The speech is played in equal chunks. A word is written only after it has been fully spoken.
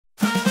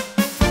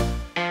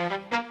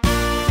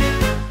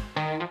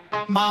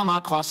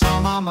Mama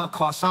Croissant,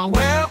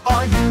 where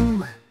are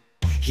you?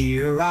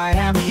 Here I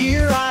am,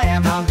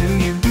 how do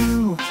you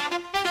do?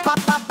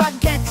 Papa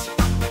Baguette,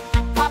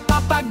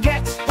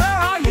 where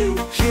are you?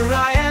 Here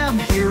I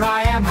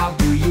am, how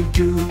do you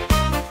do?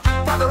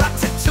 Brother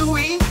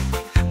Ratatouille,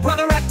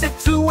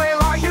 where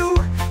are you?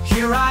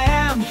 Here I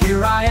am,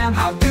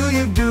 how do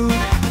you do?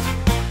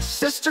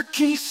 Sister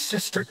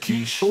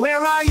Quiche,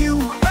 where are you?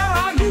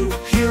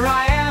 Here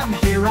I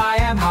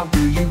am, how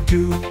do you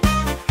do?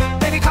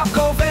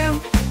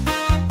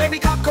 Baby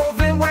Cock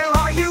Oven, where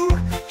are you?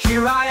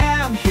 Here I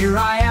am,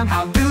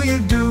 how do you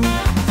do?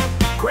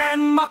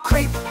 Grandma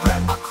Crêpe,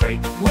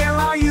 where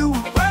are you?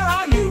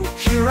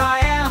 Here I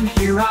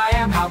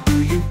am, how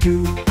do you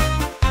do?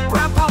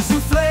 Grandpa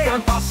Soufflé,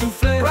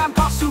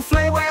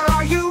 where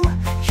are you?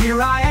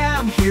 Here I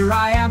am,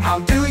 how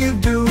do you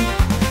do?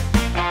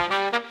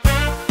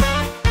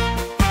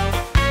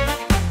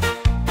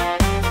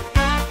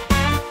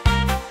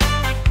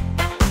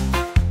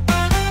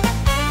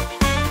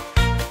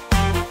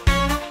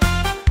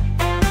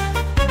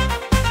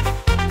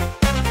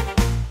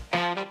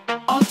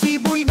 Auntie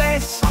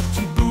Bouillabaisse,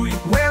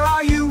 where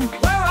are you?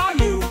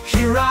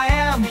 Here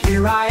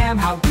I am,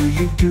 how do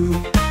you do?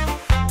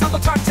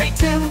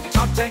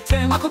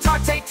 Uncle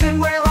Tartatin,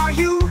 where are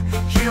you?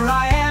 Here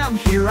I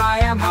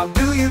am, how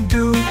do you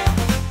do?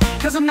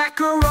 Cousin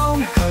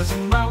Macaron,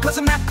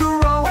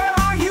 where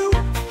are you?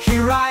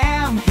 Here I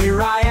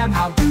am,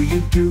 how do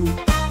you do?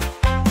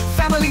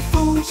 Family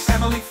Foods,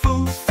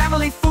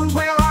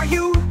 where are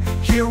you?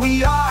 Here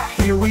we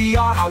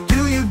are, how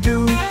do you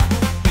do?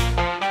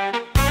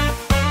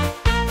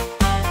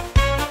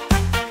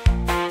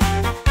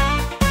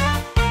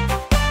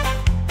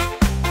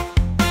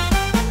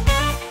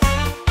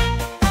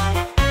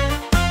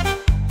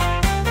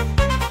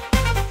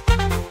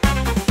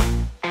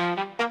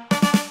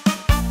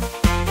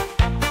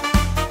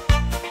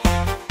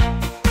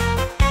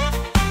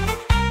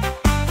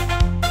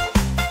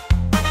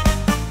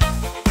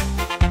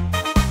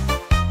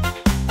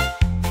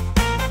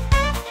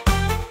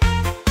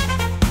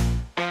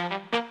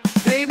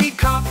 Baby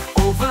Cock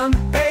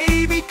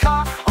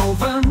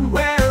Oven,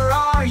 where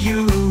are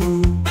you?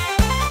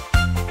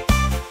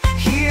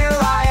 Here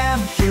I am,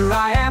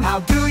 how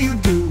do you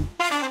do?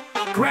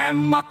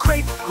 Grandma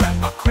Crêpe,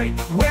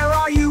 where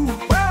are you?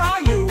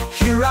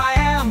 Here I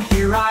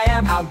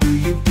am, how do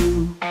you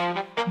do?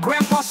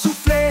 Grandpa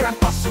Soufflé,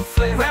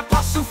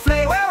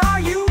 where are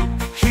you?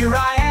 Here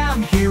I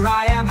am,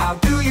 how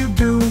do you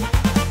do?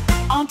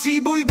 Auntie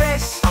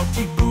Bouillabaisse,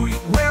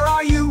 where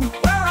are you?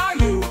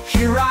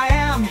 Here I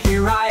am,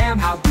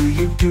 how do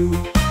you do?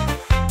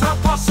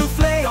 Grandpa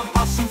Soufflé,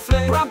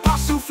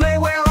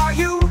 where are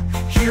you?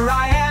 Here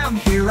I am,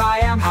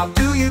 how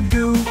do you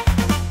do?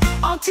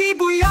 Auntie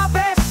Bouillabaisse.